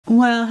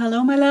Well,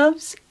 hello, my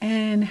loves,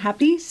 and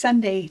happy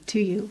Sunday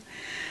to you.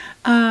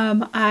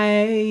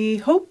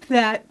 I hope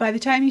that by the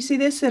time you see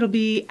this, it'll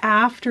be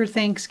after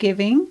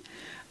Thanksgiving.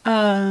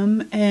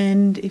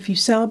 And if you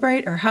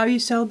celebrate or how you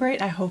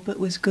celebrate, I hope it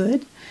was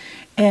good.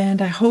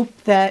 And I hope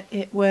that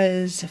it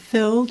was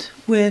filled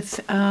with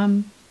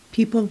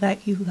people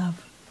that you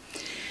love.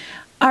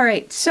 All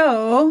right,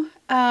 so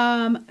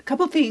a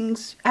couple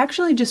things,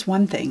 actually just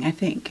one thing, I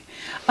think.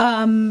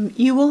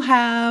 You will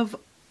have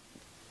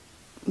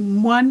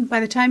by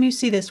the time you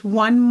see this,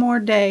 one more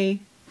day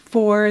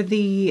for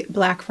the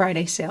Black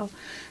Friday sale.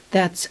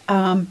 That's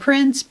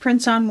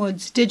prints on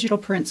woods, digital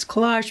prints,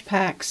 collage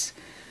packs,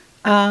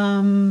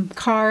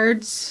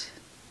 cards,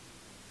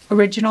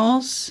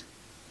 originals,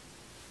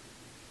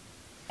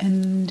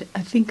 and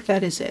I think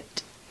that is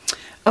it.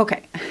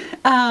 Okay,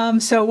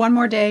 so one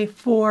more day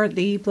for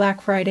the Black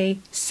Friday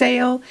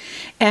sale,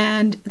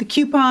 and the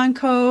coupon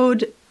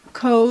code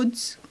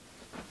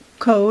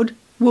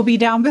will be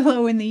down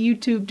below in the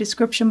YouTube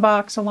description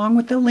box, along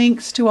with the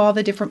links to all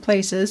the different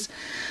places.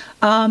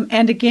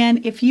 And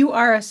again, if you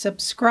are a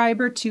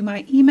subscriber to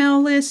my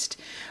email list,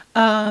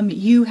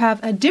 you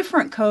have a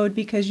different code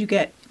because you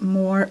get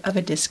more of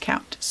a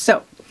discount.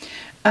 So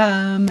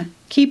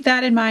keep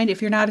that in mind.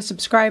 If you're not a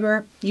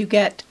subscriber, you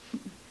get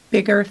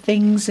bigger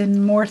things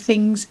and more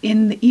things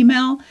in the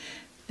email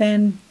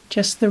than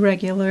just the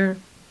regular,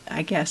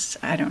 I guess.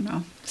 I don't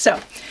know.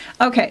 So,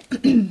 okay,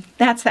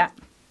 that's that.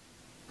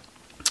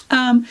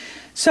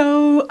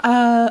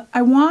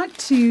 I want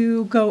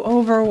to go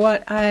over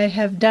what I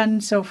have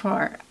done so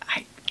far.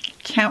 I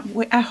can't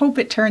wait. I hope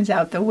it turns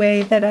out the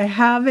way that I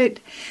have it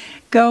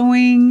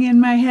going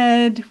in my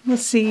head. We'll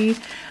see.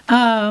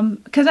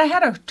 Because I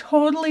had a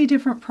totally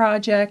different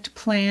project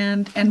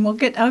planned, and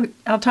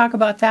I'll talk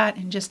about that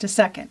in just a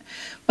second.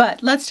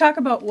 But let's talk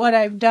about what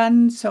I've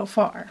done so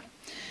far.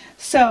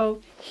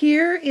 So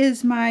here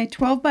is my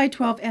 12 by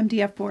 12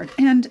 MDF board,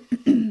 and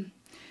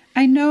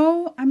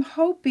I'm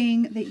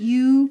hoping that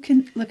you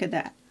can look at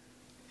that.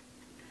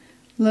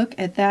 Look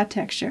at that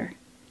texture.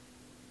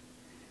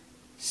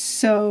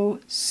 So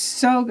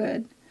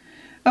good.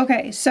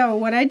 Okay, so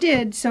what I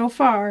did so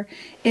far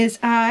is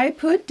I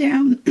put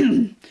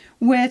down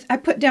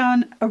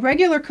a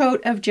regular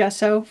coat of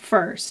gesso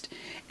first,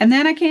 and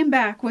then I came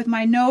back with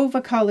my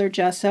Nova Color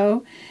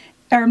gesso,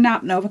 or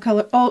not Nova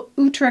Color,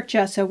 Utrecht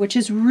gesso, which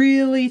is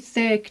really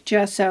thick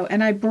gesso,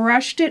 and I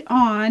brushed it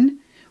on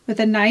with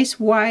a nice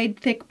wide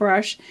thick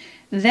brush.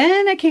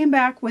 Then I came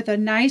back with a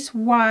nice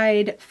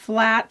wide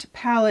flat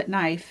palette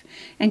knife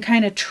and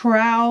kind of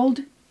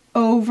troweled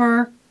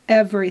over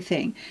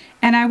everything.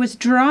 And I was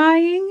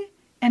drying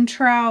and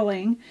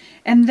troweling,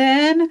 and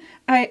then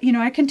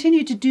I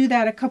continued to do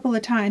that a couple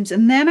of times,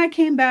 and then I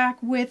came back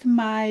with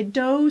my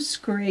dough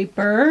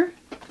scraper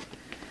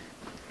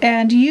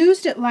and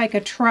used it like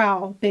a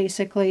trowel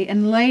basically,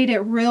 and laid it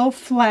real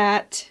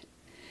flat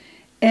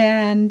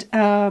and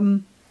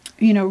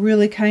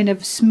really kind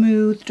of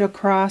smoothed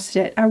across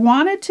it. I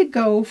wanted to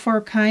go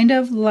for kind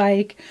of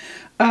like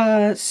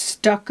a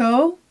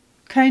stucco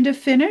kind of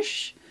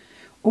finish,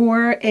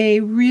 or a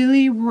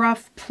really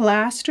rough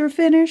plaster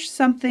finish,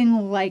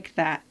 something like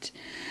that.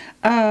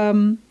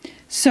 And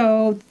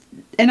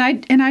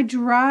I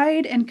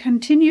dried and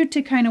continued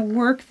to kind of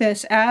work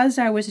this as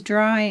I was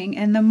drying,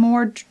 and the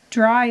more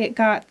dry it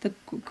got, the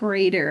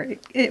greater.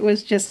 It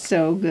was just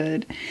so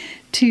good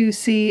to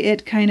see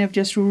it kind of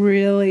just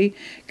really,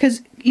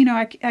 because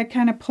I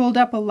kind of pulled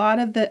up a lot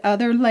of the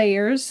other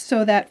layers,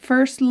 so that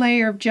first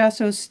layer of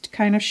gesso's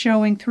kind of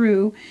showing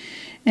through.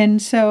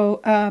 And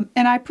so,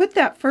 and I put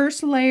that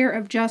first layer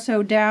of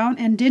gesso down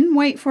and didn't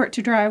wait for it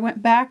to dry. I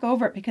went back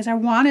over it because I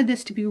wanted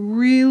this to be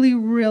really,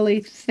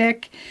 really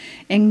thick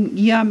and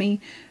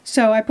yummy.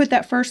 So I put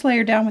that first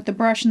layer down with the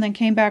brush and then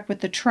came back with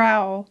the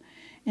trowel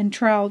and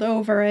troweled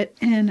over it.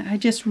 And I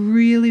just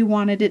really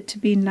wanted it to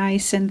be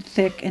nice and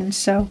thick. And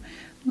so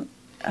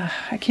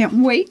I can't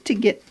wait to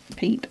get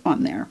paint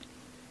on there.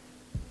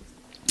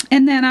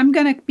 And then I'm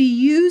going to be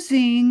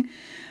using...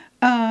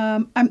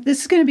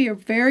 this is going to be a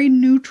very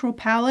neutral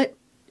palette,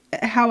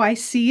 how I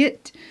see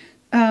it.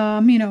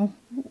 It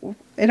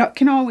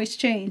can always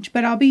change,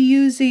 but I'll be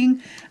using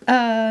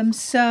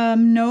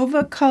some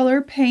Nova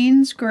Color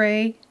Payne's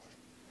Gray.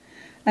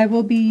 I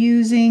will be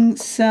using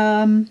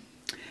some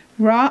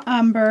raw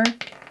umber,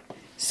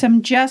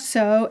 some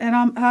gesso, and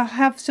I'll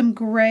have some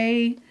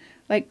gray,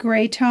 like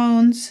gray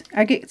tones.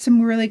 I get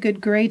some really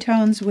good gray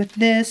tones with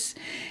this.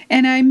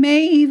 And I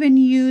may even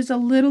use a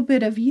little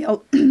bit of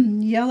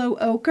yellow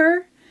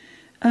ochre.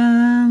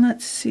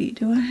 Let's see,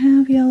 do I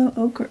have yellow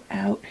ochre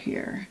out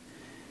here?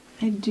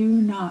 I do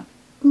not.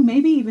 Ooh,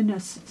 maybe even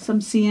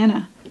some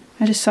sienna.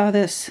 I just saw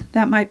this.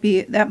 That might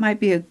be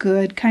a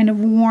good kind of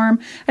warm.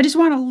 I just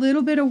want a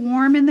little bit of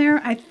warm in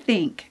there, I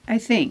think.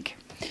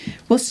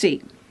 We'll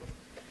see.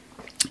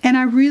 And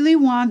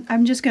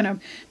I'm just going to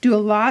do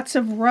lots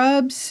of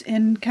rubs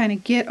and kind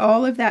of get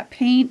all of that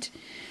paint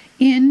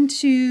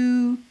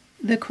into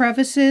the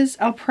crevices.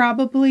 I'll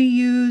probably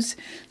use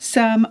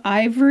some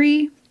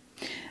ivory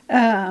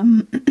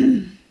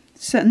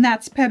So, and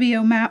that's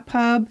Pebeo Matte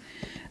Pub.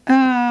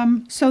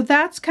 So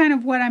that's kind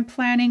of what I'm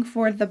planning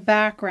for the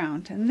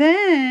background. And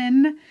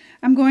then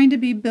I'm going to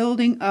be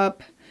building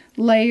up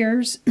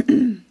layers.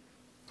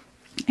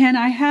 And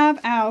I have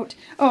out,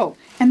 oh,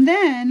 and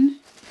then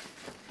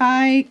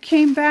I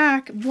came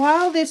back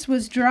while this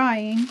was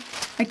drying.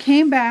 I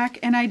came back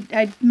and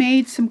I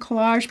made some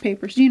collage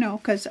papers, you know,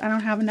 because I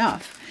don't have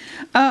enough.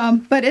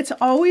 But it's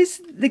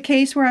always the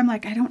case where I'm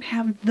like, I don't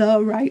have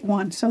the right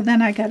one. So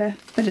then I gotta,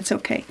 but it's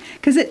okay.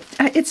 Because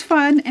it's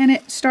fun and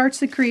it starts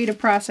the creative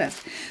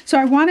process. So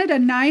I wanted a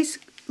nice,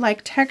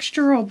 like,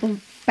 textural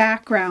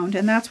background.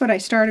 And that's what I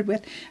started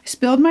with. I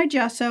spilled my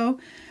gesso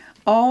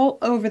all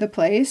over the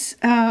place.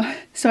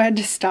 So I had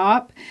to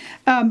stop.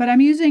 But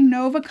I'm using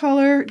Nova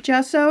Color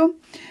gesso.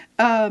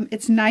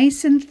 It's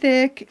nice and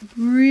thick,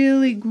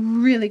 really,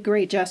 really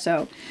great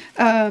gesso.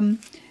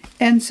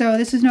 And so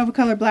this is Nova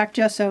Color Black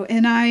Gesso.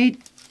 And I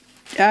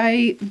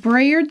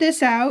brayered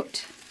this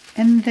out.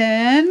 And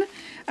then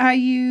I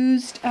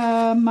used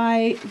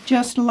my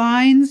Just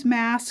Lines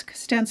Mask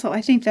stencil.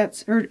 I think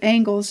that's, or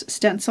Angles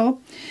stencil.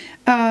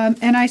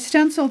 And I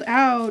stenciled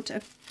out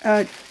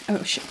a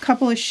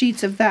couple of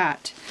sheets of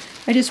that.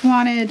 I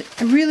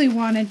really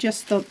wanted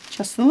just the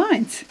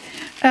lines.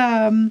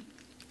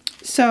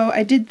 So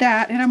I did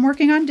that, and I'm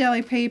working on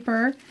deli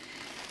paper.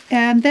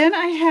 And then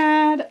I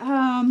had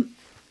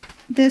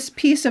this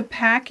piece of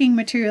packing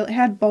material. It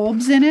had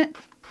bulbs in it,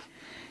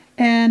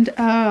 and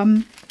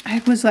I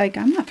was like,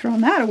 I'm not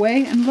throwing that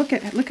away. And look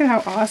at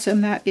how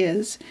awesome that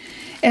is.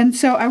 And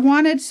so I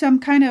wanted some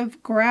kind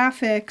of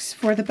graphics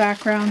for the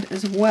background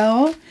as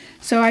well.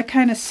 So I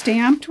kind of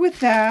stamped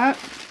with that.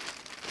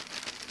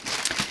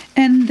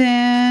 And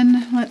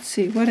then, let's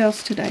see, what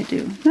else did I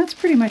do? That's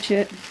pretty much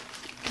it,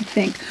 I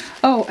think.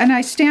 Oh, and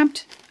I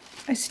stamped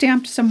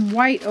some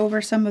white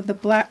over some of the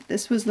black.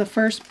 This was the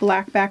first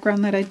black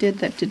background that I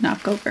did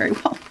not go very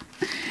well.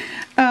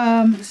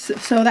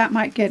 So that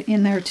might get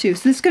in there too.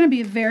 So this is going to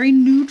be a very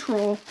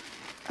neutral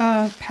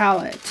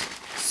palette.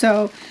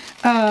 So,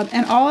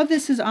 and all of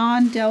this is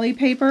on deli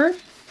paper.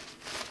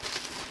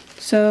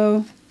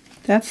 So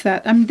that's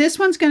that. This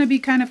one's going to be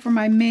kind of for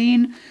my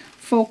main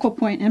focal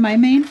point, and my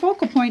main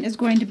focal point is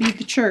going to be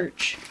the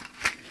church.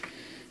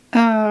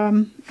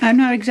 I'm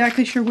not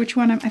exactly sure which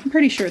one. I'm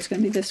pretty sure it's going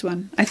to be this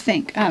one. I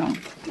think. I don't know.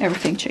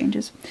 Everything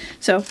changes.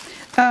 So,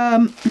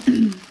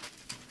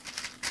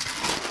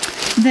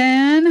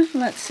 then,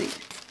 let's see.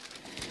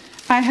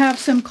 I have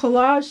some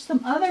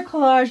other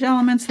collage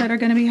elements that are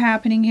going to be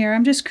happening here.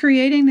 I'm just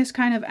creating this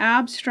kind of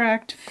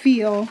abstract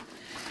feel.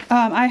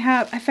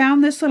 I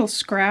found this little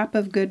scrap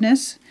of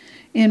goodness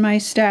in my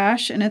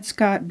stash, and it's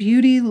got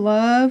beauty,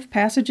 love,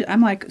 passage.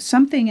 I'm like,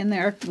 something in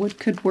there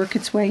could work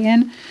its way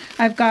in.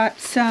 I've got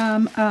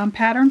some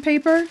pattern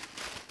paper.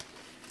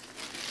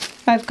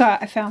 I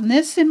found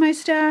this in my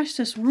stash,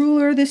 this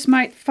ruler. This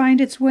might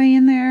find its way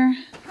in there.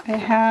 I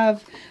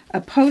have a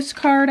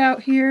postcard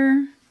out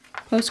here.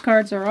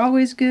 Postcards are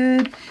always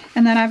good.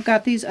 And then I've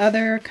got these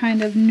other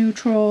kind of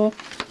neutral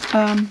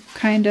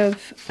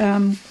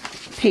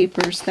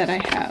papers that I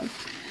have.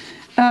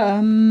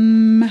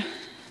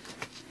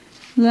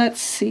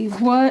 Let's see,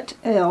 what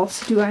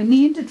else do I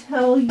need to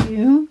tell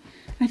you?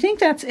 I think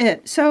that's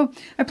it. So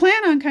I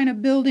plan on kind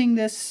of building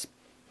this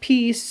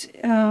piece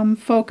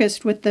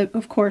focused with,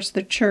 of course,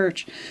 the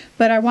church.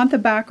 But I want the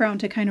background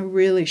to kind of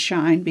really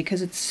shine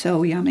because it's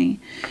so yummy.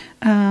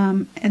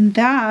 And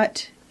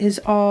that is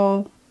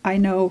all I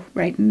know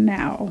right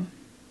now.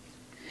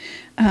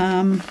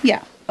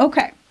 Yeah,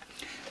 okay.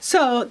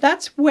 So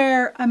that's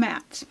where I'm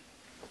at.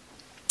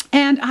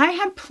 And I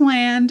had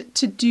planned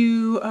to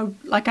do,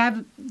 like, I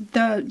have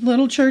the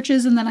little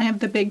churches and then I have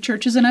the big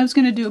churches, and I was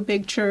going to do a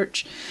big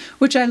church,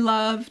 which I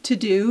love to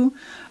do,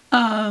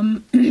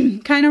 kind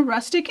of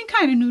rustic and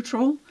kind of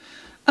neutral,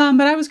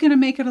 but I was going to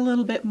make it a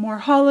little bit more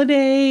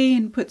holiday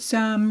and put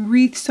some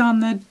wreaths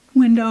on the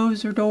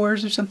windows or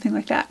doors or something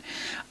like that,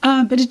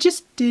 but it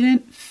just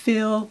didn't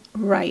feel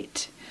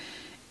right.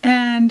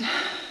 And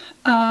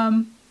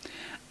I'm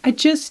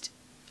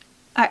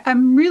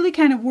really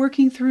kind of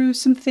working through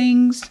some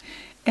things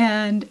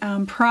and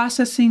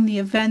processing the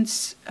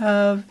events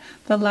of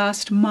the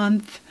last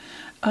month.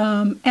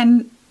 I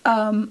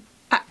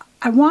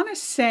want to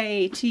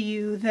say to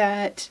you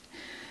that,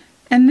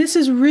 and this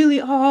is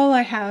really all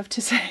I have to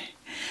say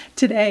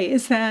today,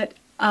 is that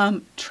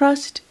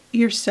trust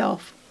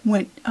yourself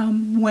when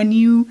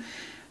you're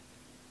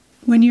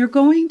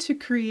going to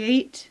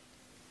create,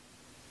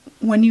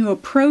 when you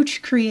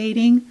approach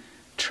creating.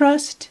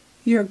 Trust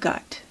your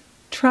gut.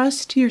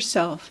 Trust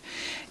yourself.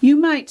 You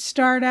might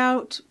start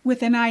out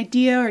with an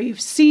idea, or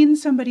you've seen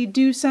somebody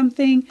do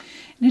something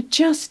and it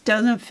just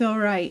doesn't feel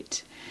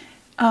right.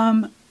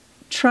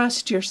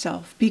 Trust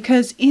yourself,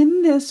 because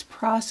in this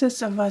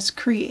process of us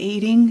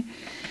creating,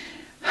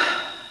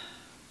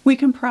 we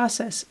can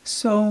process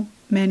so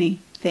many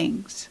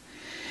things.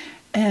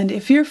 And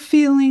if you're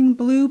feeling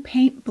blue,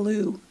 paint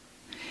blue.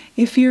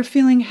 If you're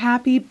feeling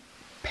happy,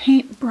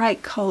 paint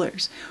bright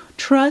colors.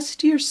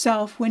 Trust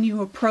yourself when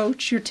you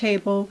approach your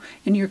table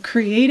in your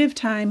creative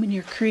time, in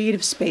your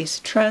creative space.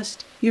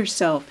 Trust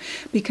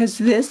yourself, because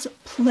this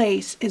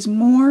place is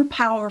more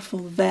powerful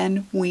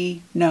than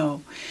we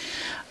know.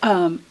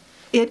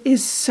 It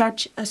is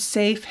such a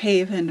safe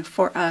haven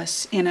for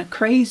us in a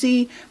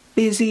crazy,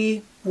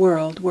 busy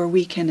world where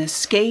we can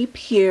escape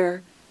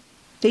here,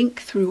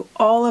 think through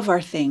all of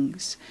our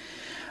things.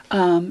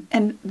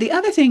 And the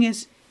other thing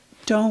is,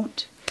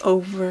 don't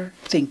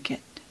overthink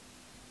it.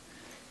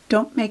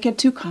 Don't make it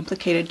too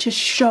complicated. Just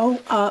show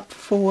up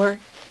for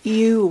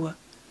you.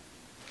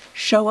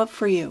 Show up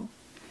for you.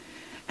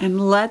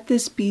 And let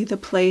this be the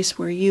place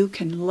where you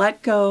can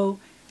let go,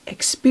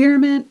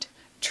 experiment,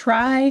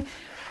 try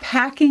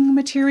packing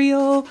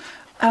material,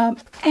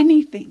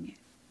 anything.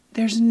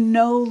 There's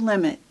no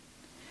limit.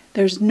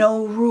 There's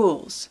no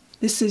rules.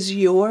 This is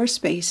your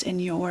space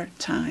and your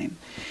time.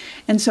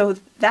 And so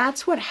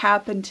that's what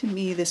happened to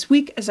me this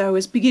week as I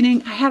was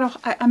beginning. I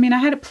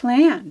had it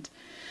planned.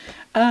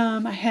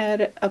 I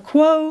had a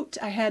quote.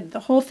 I had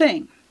the whole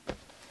thing.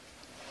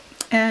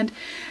 And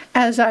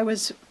as I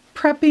was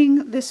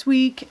prepping this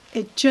week,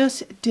 it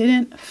just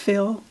didn't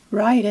feel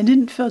right. It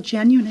didn't feel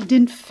genuine. It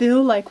didn't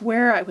feel like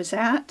where I was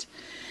at.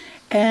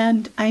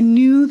 And I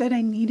knew that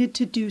I needed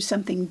to do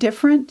something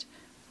different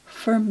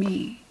for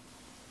me.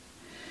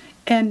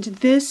 And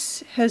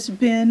this has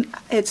been,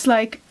 it's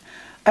like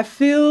I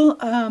feel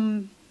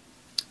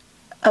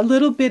a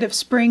little bit of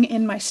spring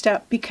in my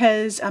step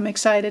because I'm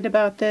excited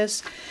about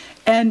this.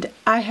 And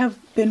I have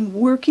been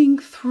working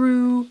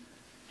through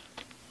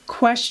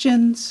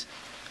questions.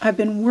 I've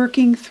been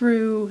working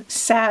through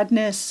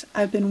sadness.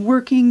 I've been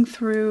working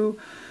through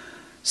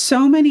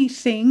so many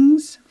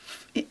things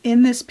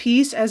in this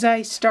piece as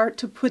I start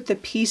to put the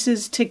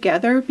pieces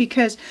together,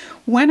 because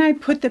when I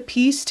put the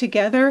piece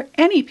together,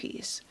 any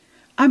piece,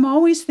 I'm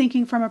always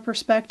thinking from a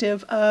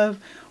perspective of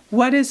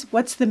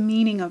what's the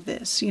meaning of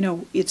this? You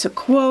know, it's a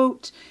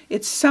quote,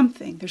 it's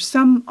something. There's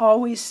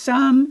always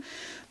some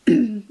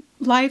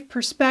life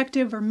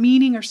perspective or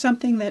meaning or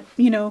something that,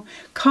 you know,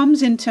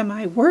 comes into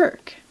my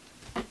work.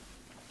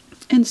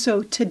 And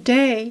so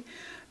today,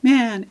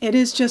 man, it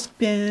has just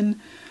been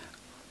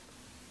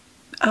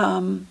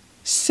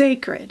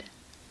sacred,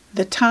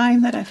 the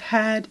time that I've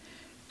had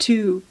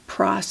to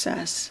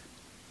process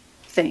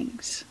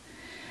things.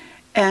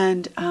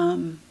 And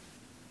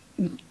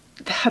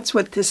that's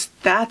what this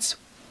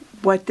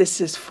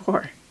is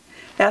for.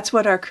 That's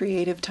what our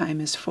creative time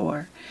is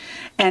for.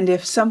 And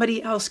if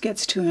somebody else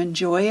gets to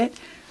enjoy it,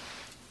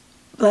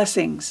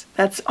 blessings.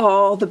 That's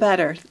all the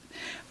better.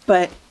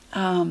 But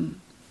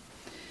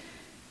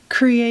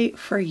create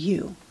for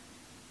you.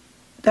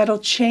 That'll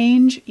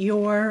change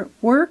your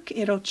work.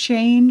 It'll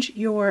change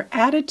your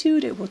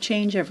attitude. It will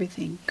change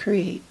everything.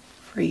 Create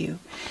for you.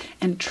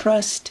 And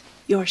trust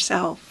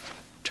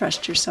yourself.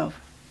 Trust yourself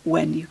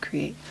when you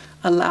create.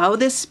 Allow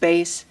this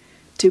space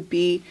to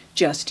be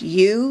just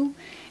you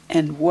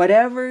and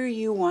whatever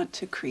you want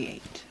to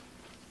create.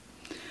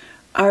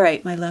 All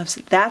right, my loves,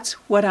 that's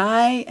what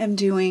I am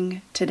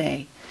doing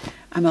today.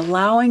 I'm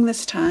allowing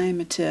this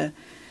time to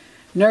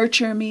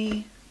nurture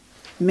me,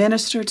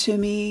 minister to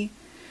me,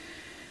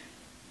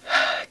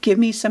 give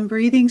me some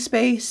breathing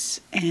space,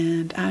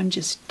 and I'm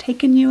just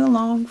taking you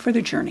along for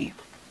the journey.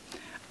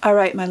 All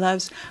right, my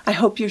loves, I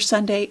hope your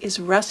Sunday is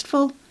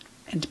restful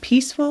and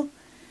peaceful,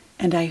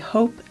 and I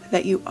hope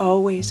that you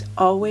always,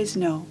 always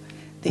know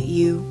that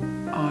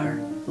you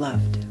are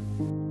loved.